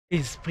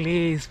Please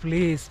guys,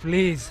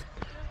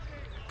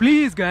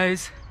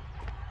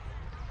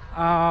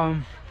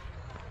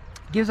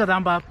 give us a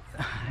thumb up.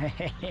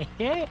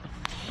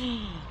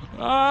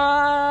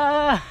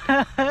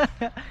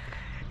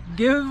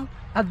 Give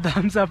a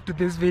thumbs up to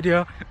this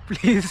video.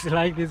 Please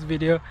like this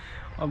video.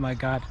 Oh my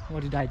god,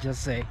 what did I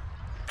just say?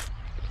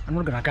 I'm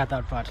not gonna cut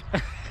that part.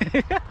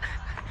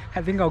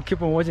 I think I'll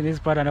keep on watching this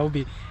part and I'll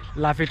be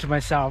laughing to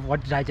myself.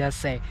 What did I just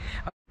say?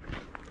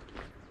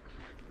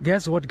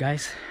 Guess what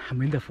guys,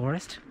 I'm in the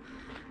forest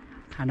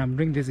and I'm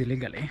doing this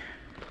illegally.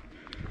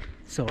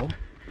 So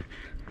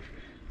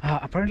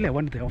apparently I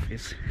went to the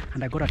office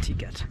and I got a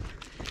ticket.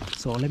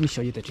 So let me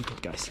show you the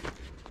ticket guys.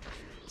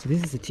 So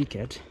this is the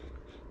ticket.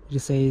 It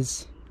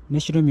says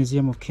National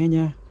Museum of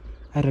Kenya,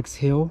 Hyrax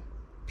Hill,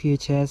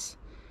 PHS,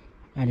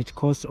 and it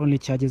costs only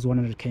charges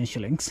 100 Kenyan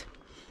shillings.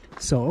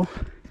 So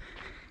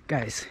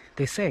guys,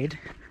 they said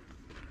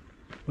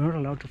we're not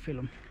allowed to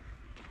film.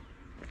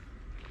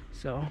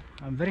 So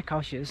I'm very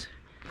cautious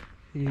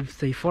if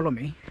they follow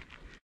me.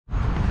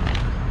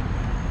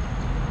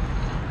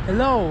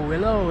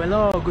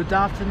 Hello, good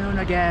afternoon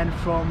again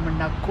from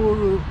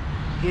Nakuru,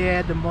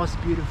 here, the most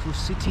beautiful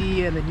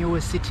city and the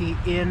newest city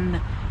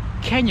in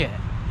Kenya.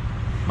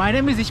 My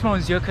name is Ishmael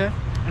Nzioka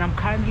and I'm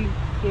currently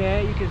here.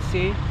 You can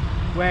see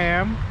where I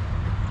am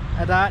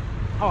at that.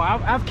 Oh, I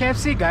have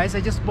KFC guys.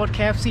 I just bought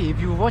KFC.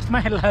 If you watched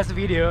my last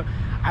video,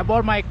 I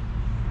bought my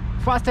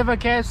first ever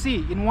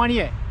KFC in 1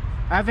 year.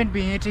 I haven't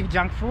been eating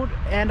junk food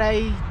and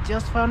I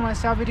just found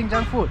myself eating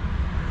junk food.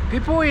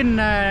 People in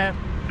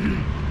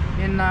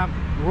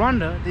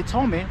Rwanda, they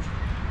told me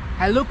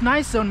I look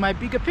nice on my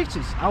bigger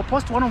pictures. I'll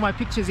post one of my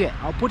pictures here.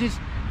 I'll put it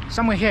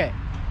somewhere here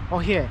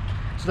or here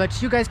so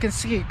that you guys can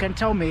see, can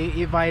tell me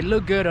if I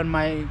look good on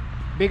my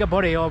bigger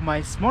body or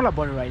my smaller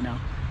body right now.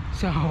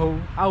 So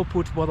I'll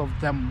put both of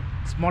them,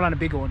 small and a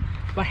bigger one.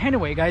 But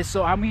anyway guys,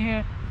 so I'm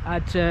here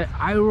at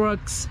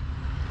Hyrax.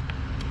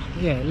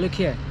 Yeah, look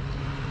here.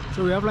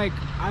 So we have like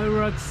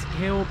Hyrax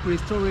Hill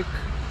prehistoric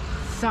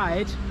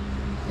site.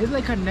 It's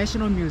like a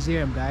national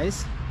museum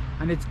guys,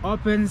 and it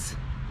opens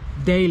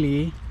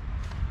daily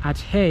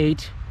at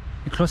 8.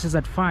 It closes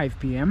at 5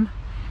 p.m.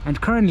 and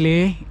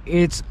currently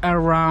it's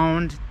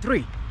around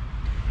 3.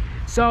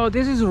 So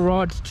this is the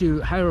road to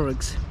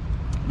Hyrax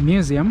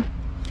Museum.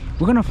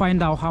 We're gonna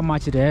find out how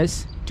much it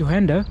is to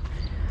enter,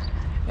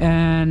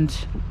 and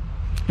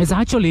it's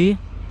actually,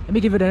 let me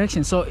give you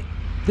direction. So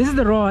this is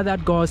the road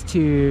that goes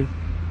to,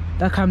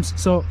 that comes,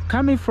 so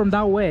coming from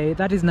that way,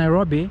 that is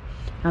Nairobi,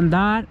 and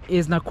that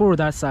is Nakuru,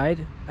 that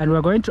side, and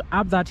we're going to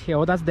up that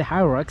hill. That's the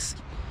Hyrax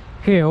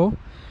Hill.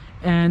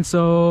 And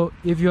so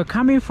if you're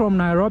coming from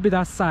Nairobi,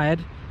 that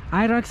side,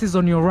 Hyrax is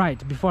on your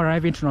right before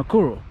arriving to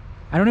Nakuru.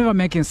 I don't even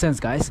making sense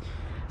guys.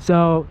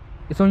 So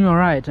it's on your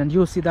right and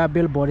you'll see that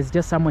billboard is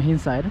just somewhere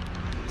inside,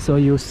 so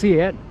you'll see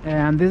it.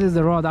 And this is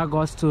the road that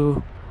goes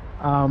to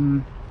how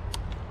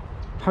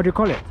do you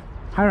call it,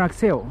 Hyrax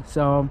Hill.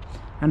 So,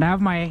 and I have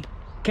my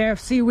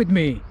KFC with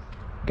me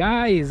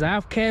guys. I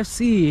have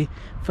KFC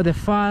for the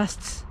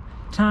first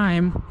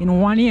time in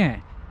 1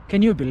 year.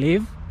 Can you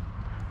believe?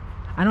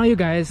 I know you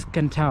guys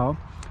can tell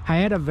I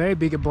had a very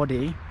big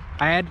body.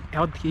 I had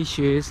health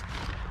issues.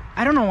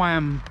 I don't know why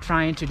I'm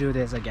trying to do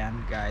this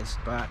again guys,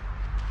 but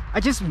I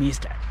just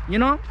missed it, you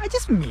know. I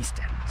just missed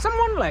it.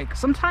 Someone, like,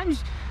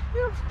 sometimes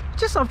you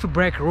just have to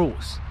break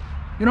rules,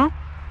 you know.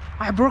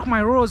 I broke my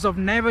rules of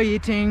never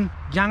eating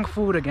junk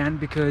food again,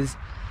 because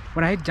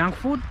when I eat junk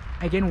food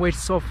I gain weight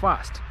so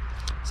fast.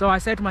 So I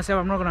said to myself,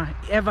 I'm not gonna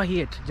ever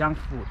eat junk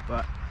food.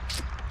 But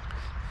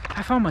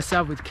I found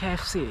myself with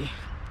KFC.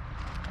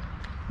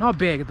 Not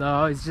big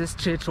though, it's just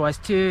twice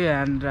two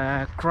and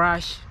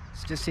crush.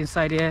 It's just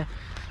inside here.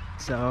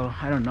 So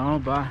I don't know,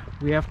 but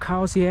we have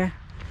cows here.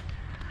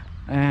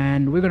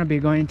 And we're gonna be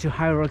going to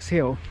Hyrax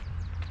Hill,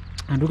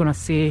 and we're gonna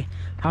see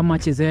how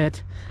much is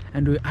it.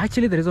 And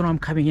actually the reason I'm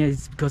coming here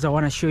is because I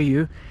want to show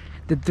you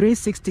the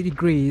 360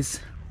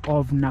 degrees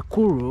of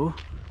Nakuru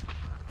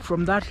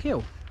from that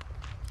hill,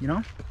 you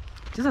know.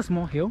 Just a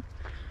small hill.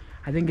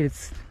 I think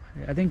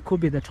could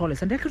be the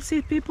tallest, and I could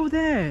see people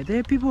there. There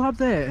are people up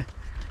there.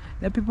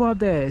 There are people up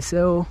there.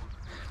 So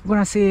we're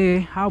gonna see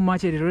how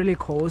much it really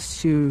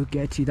costs to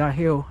get to that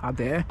hill up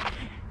there.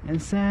 And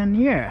then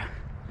yeah,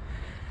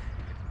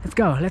 let's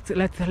go. Let's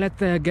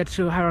get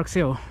to Hyrax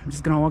Hill. I'm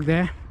just gonna walk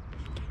there,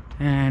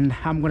 and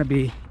I'm gonna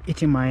be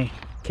eating my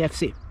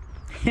KFC.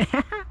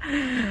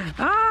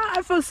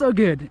 I feel so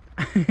good.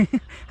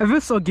 I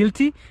feel so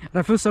guilty and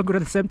I feel so good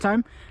at the same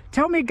time.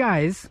 Tell me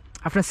guys,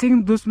 after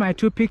seeing those my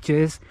two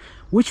pictures,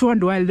 which one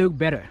do I look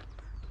better?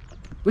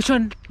 Which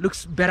one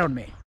looks better on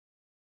me?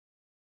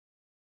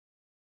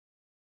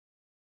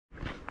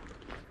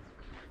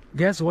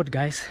 Guess what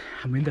guys,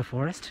 I'm in the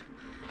forest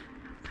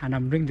and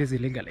I'm doing this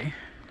illegally.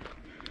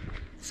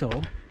 So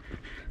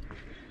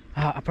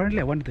apparently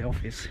I went to the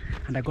office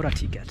and I got a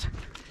ticket.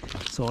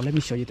 So let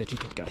me show you the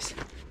ticket guys.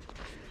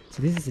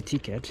 So this is the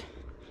ticket.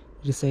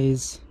 It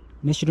says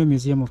National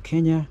Museum of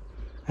Kenya,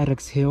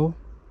 Hyrax Hill,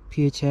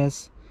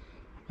 PHS,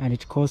 and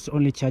it costs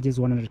only charges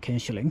 100 Kenyan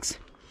shillings.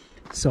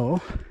 So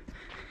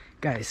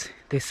Guys,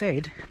 they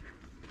said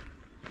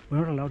we're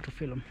not allowed to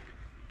film,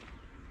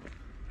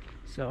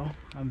 so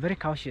I'm very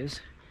cautious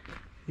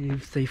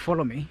if they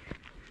follow me,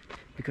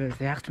 because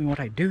they asked me what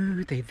I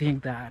do. They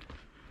think that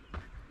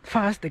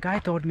first the guy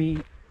told me,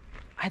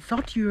 I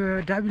thought you were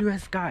a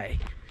WS guy,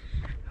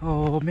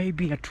 or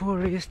maybe a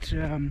tourist,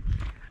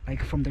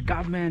 like from the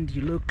government.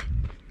 You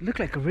look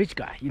like a rich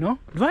guy, you know?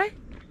 Do I?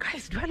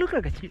 Guys, do I look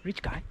like a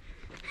rich guy?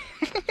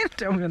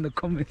 Tell me in the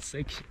comment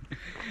section.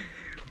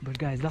 But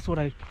guys, that's what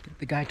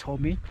the guy told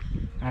me,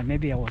 and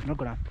maybe I was not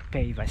gonna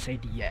pay if I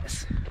said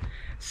yes.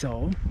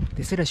 So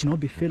they said I should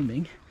not be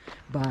filming,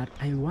 but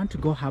I want to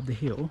go up the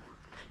hill,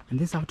 and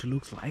this is how it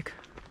looks like.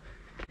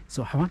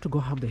 So I want to go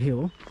up the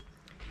hill,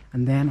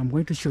 and then I'm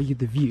going to show you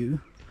the view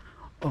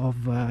of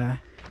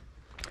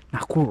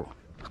Nakuru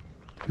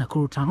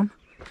town.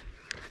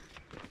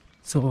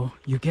 So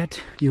you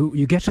get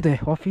to the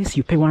office,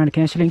 you pay 100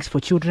 Kenyan shillings. For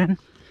children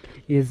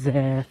is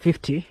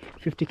 50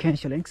 Kenyan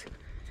shillings.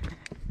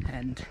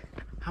 And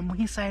I'm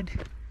inside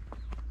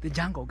the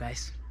jungle,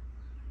 guys.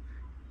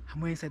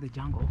 I'm inside the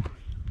jungle,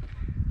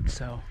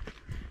 so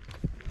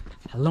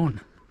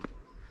alone.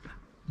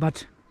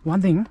 But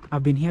one thing,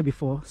 I've been here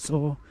before,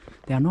 so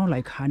there are no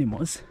like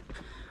animals,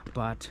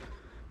 but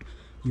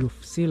you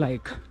see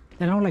like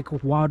they're not like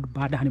wild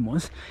bad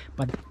animals,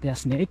 but there are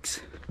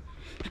snakes,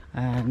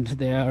 and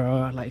there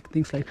are like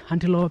things like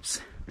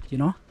antelopes, you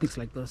know, things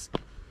like those.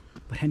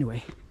 But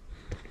anyway,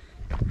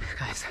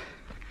 guys,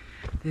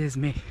 this is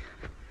me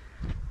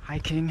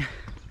hiking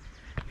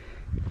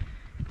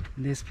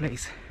in this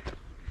place.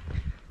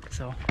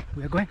 So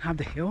we are going up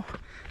the hill.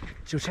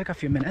 It will take a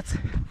few minutes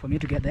for me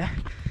to get there,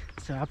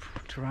 so I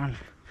have to run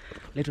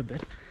a little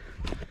bit.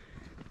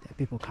 There are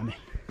people coming.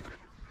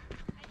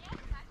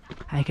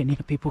 I can hear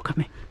people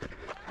coming.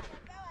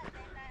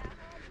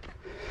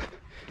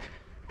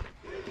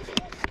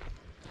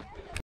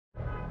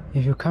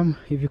 If you come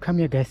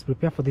here, guys,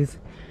 prepare for these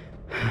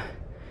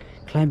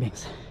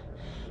climbings.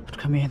 But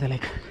come here, they're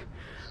like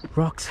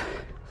rocks,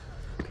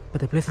 but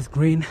the place is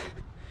green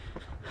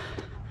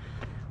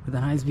with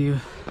a nice view.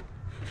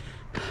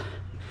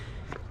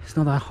 It's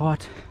not that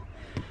hot,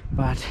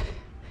 but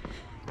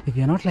if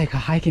you're not like a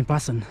hiking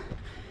person,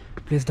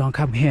 please don't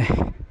come here.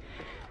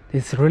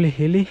 It's really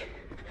hilly,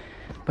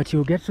 but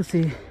you'll get to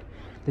see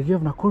the view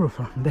of Nakuru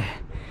from there.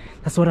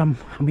 That's what I'm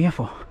here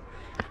for.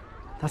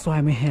 That's why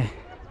I'm here.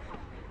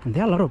 And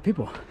there are a lot of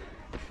people.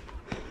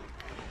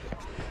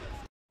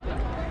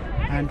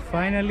 And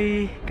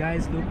finally,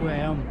 guys, look where I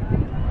am.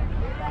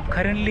 I'm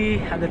currently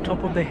at the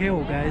top of the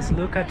hill, guys.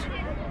 Look at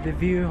the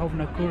view of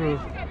Nakuru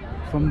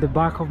from the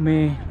back of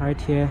me right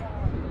here.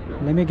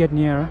 Let me get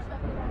nearer.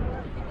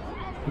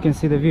 You can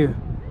see the view.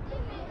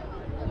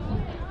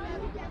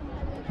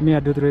 Let me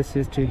do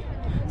 360.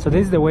 So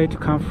this is the way to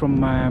come from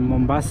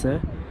Mombasa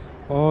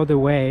all the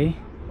way.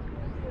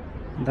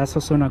 That's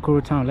also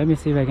Nakuru town. Let me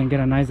see if I can get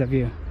a nicer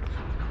view.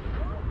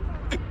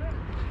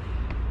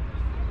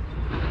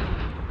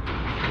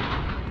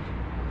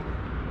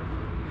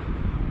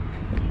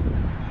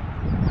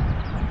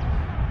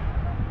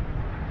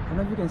 I don't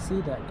know if you can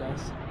see that,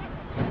 guys.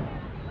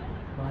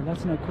 Wow,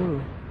 that's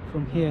Nakuru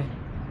from here.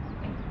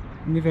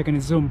 Maybe if I can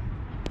zoom.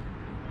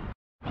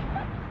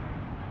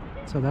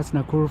 So that's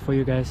Nakuru for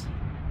you guys.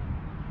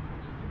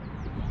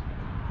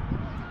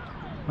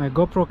 My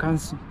GoPro can't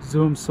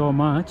zoom so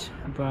much,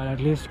 but at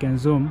least you can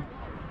zoom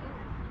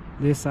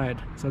this side.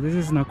 So this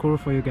is Nakuru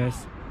for you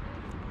guys.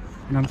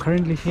 And I'm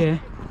currently here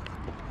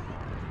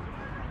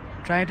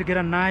trying to get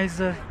a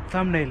nice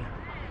thumbnail.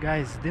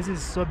 Guys, this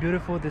is so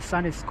beautiful. The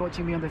sun is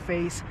scorching me on the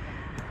face.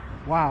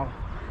 Wow.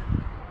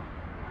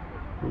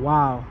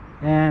 Wow.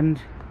 And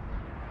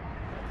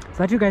so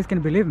that you guys can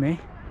believe me,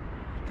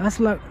 that's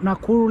like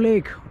Nakuru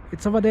Lake.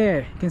 It's over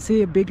there. You can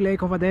see a big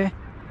lake over there.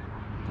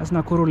 That's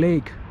Nakuru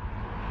Lake,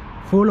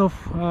 full of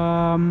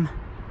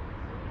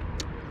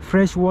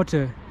fresh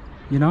water,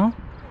 you know.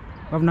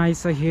 We have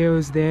nicer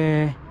hills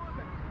there,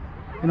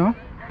 you know.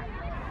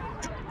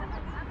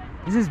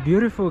 This is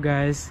beautiful,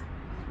 guys.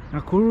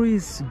 Nakuru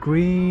is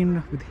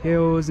green with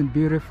hills and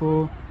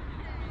beautiful.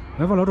 We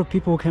have a lot of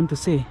people who came to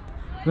see.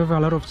 We have a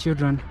lot of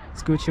children,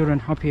 school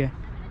children up here.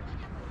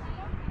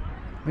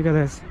 Look at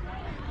this,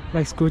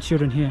 like school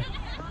children here.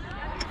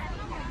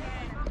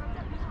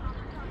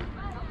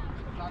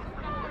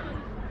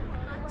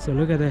 So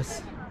look at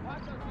this.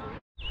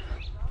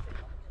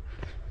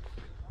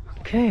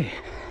 Okay,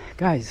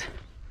 guys,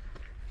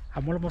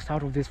 I'm almost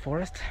out of this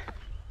forest.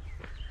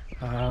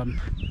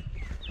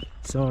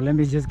 So let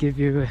me just give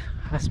you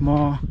a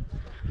small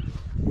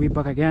way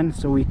back again.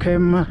 So we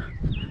came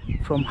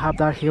from up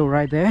that hill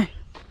right there,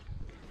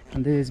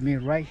 and this is me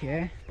right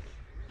here,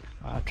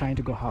 trying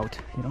to go out,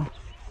 you know.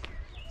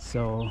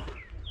 So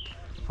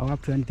I'll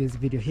have to end this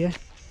video here.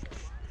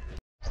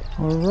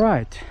 All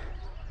right,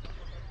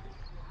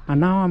 and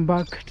now I'm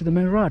back to the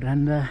main road,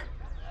 and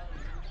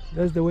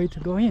that's the way to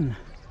go in.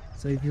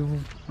 So if you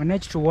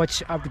manage to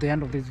watch up to the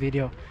end of this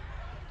video,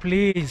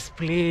 please,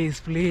 please,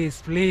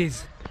 please,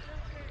 please,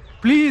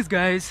 please,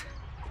 guys,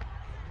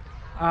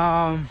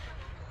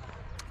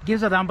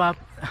 give us a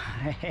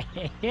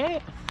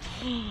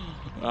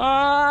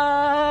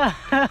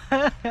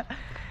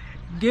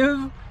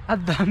Give a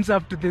thumbs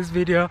up to this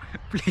video.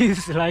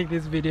 Please like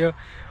this video.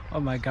 Oh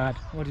my god,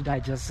 what did I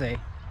just say?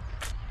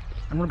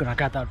 I'm not gonna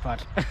cut that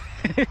part.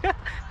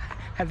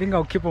 I think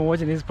I'll keep on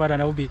watching this part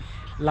and I'll be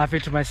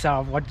laughing to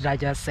myself. What did I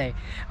just say?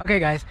 Okay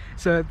guys,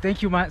 so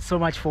thank you so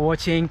much for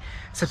watching.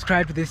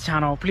 Subscribe to this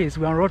channel, please.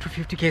 We're on road to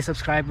 50k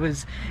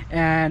subscribers,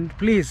 and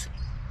please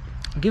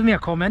give me a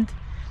comment,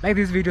 like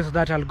this video, so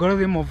that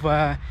algorithm of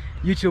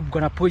YouTube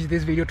gonna push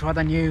this video to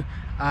other new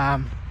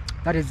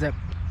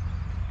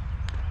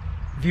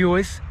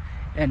viewers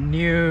and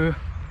new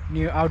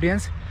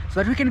audience,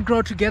 so that we can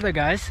grow together,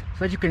 guys,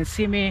 so that you can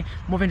see me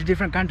moving to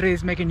different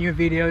countries, making new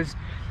videos,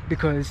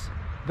 because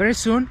very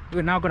soon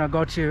we're now gonna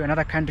go to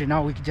another country.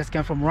 Now we just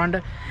came from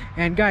Rwanda,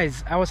 and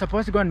guys, I was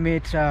supposed to go and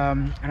meet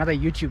another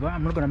YouTuber.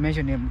 I'm not gonna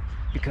mention him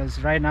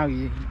because right now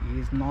he's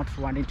not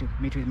wanting to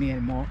meet with me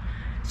anymore.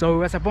 So we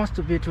were supposed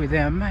to meet with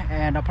him,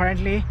 and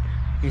apparently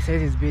he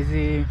says he's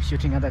busy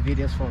shooting other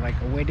videos for like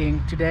a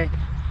wedding today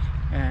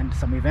and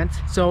some events,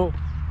 so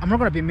I'm not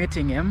gonna be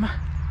meeting him.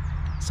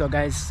 So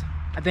guys,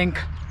 I think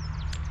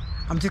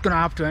I'm just gonna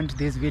have to end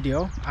this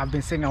video. I've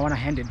been saying I want to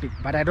end it,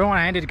 but I don't want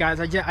to end it, guys.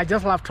 I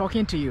just love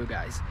talking to you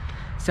guys.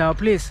 So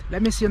please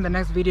let me see you in the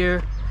next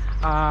video.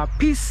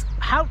 Peace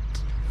out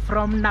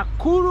from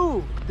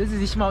Nakuru. This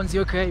is Ishmael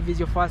Nzioka. If it's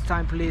your first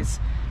time, please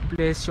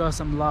show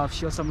some love,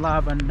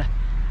 and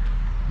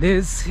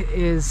this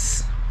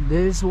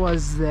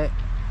was the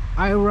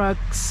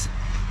Hyrax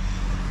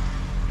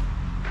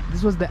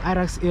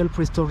Hill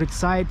prehistoric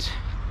site.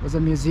 It was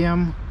a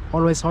museum,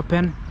 always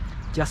open,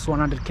 just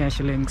 100k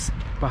shillings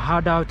per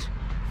adult,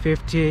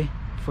 50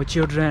 for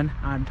children,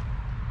 and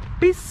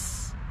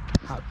peace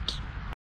out.